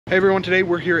Hey everyone, today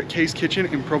we're here at Kay's Kitchen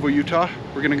in Provo, Utah.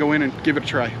 We're gonna go in and give it a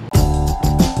try.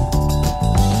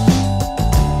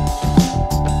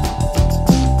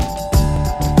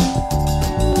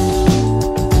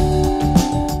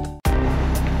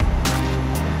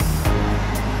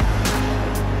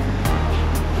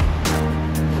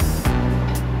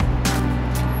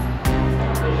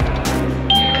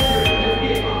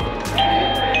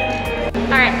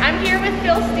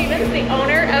 The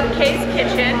owner of Kay's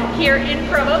Kitchen here in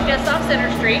Provo, just off Center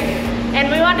Street.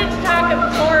 And we wanted to talk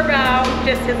more about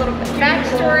just his little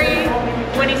backstory,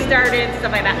 when he started,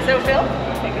 stuff like that. So Phil,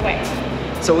 take it away.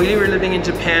 So we were living in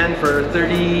Japan for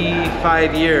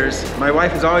 35 years. My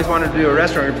wife has always wanted to do a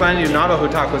restaurant. We were planning to do Navajo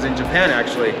tacos in Japan,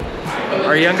 actually.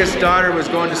 Our youngest daughter was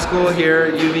going to school here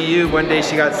at UVU. One day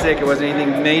she got sick. It wasn't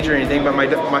anything major or anything, but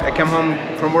I come home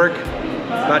from work.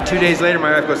 About 2 days later,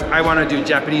 my wife goes, I want to do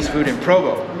Japanese food in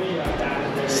Provo.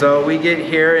 So we get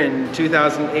here in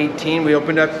 2018. We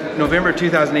opened up November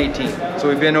 2018. So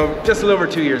we've been just a little over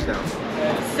 2 years now.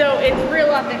 So it's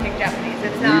real authentic Japanese.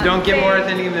 It's not. You don't get more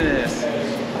authentic than this.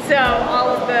 So all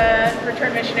of the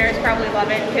return missionaries probably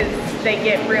love it because they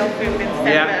get real food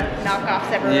instead of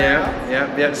knockoffs everywhere else.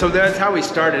 Yeah. So that's how we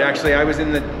started. Actually, I was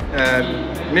in the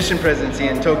mission presidency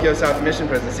in Tokyo South Mission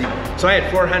Presidency. So I had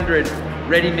 400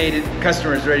 ready-made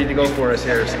customers ready to go for us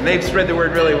here. So they've spread the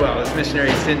word really well, as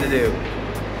missionaries tend to do.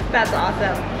 That's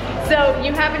awesome. So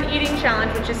you have an eating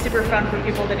challenge, which is super fun for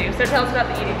people to do. So tell us about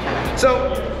the eating challenge.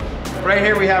 So right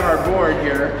here we have our board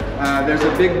here. There's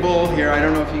a big bowl here. I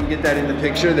don't know if you can get that in the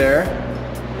picture there.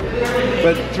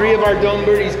 But 3 of our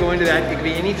donburi's go into that. It can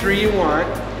be any 3 you want.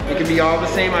 It can be all the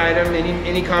same item,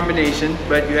 any combination.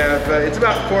 But you have, it's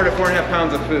about 4 to 4.5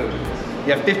 pounds of food.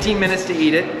 You have 15 minutes to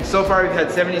eat it. So far we've had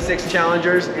 76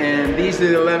 challengers, and these are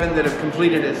the 11 that have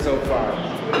completed it so far.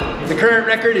 The current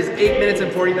record is 8 minutes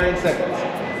and 49 seconds.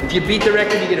 If you beat the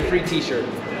record, you get a free t-shirt.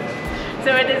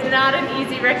 So it is not an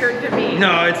easy record to beat.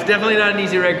 No, it's definitely not an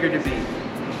easy record to beat.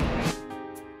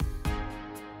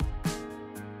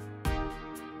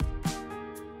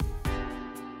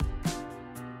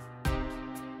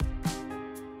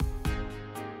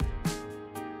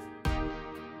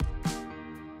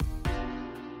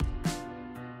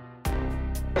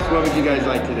 What would you guys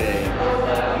like today?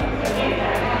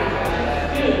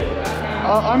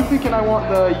 I'm thinking I want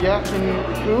the yak and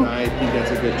who? I think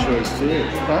that's a good choice too. Okay.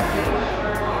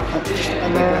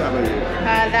 And then, how about you?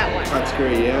 That one. That's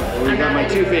great, yeah. Well, we got my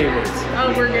 2 favorites.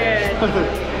 Oh, we're good.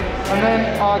 and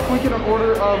then, can we get an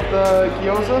order of the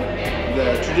gyoza?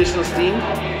 The traditional steamed?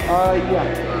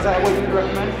 Yeah. Is that what you'd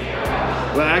recommend?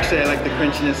 Well, actually, I like the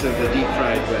crunchiness of the deep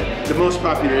fried, but the most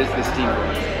popular is the steamed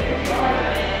one.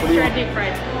 Try deep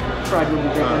fried. Fried would be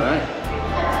good. All right.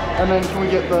 And then can we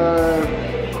get the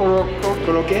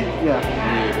koroke? Yeah.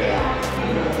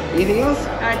 Anything else?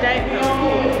 Diet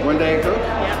Coke. 1 Diet Coke?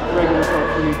 Yeah. Regular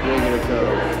Coke for me. Regular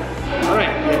Coke. All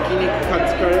right. Yakini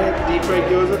katsukare, deep fried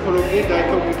gyoza, koroke, Diet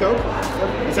Coke, and Coke.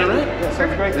 That sound right? Yeah,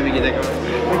 sounds great. Let me get that going.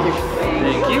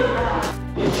 Thank you.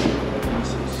 Thank you.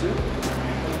 Some soup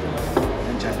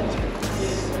and Japanese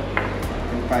pickles.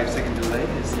 And 5-second delay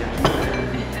is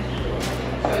yakini.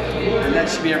 And that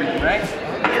should be everything, right?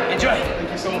 Enjoy.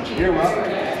 Thank you so much. You're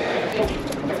welcome.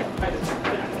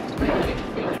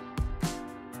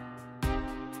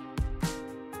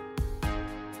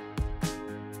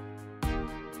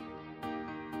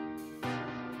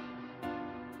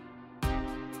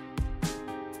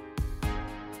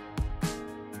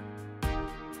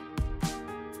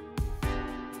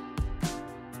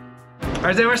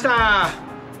 Arigatou.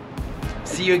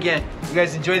 See you again. You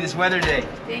guys enjoy this weather day.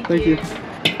 Thank you.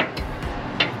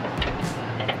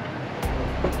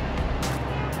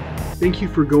 Thank you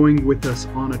for going with us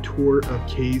on a tour of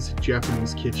Kay's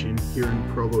Japanese Kitchen here in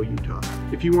Provo, Utah.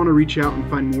 If you want to reach out and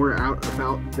find more out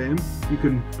about them, you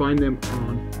can find them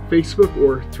on Facebook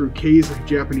or through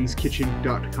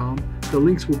kaysjapanesekitchen.com. The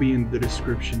links will be in the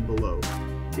description below.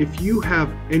 If you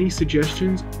have any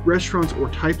suggestions, restaurants, or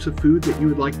types of food that you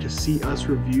would like to see us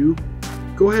review,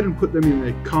 go ahead and put them in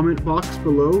the comment box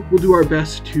below. We'll do our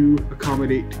best to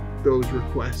accommodate those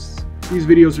requests. These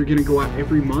videos are going to go out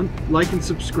every month. Like and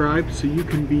subscribe so you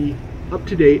can be up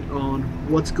to date on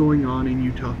what's going on in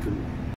Utah food.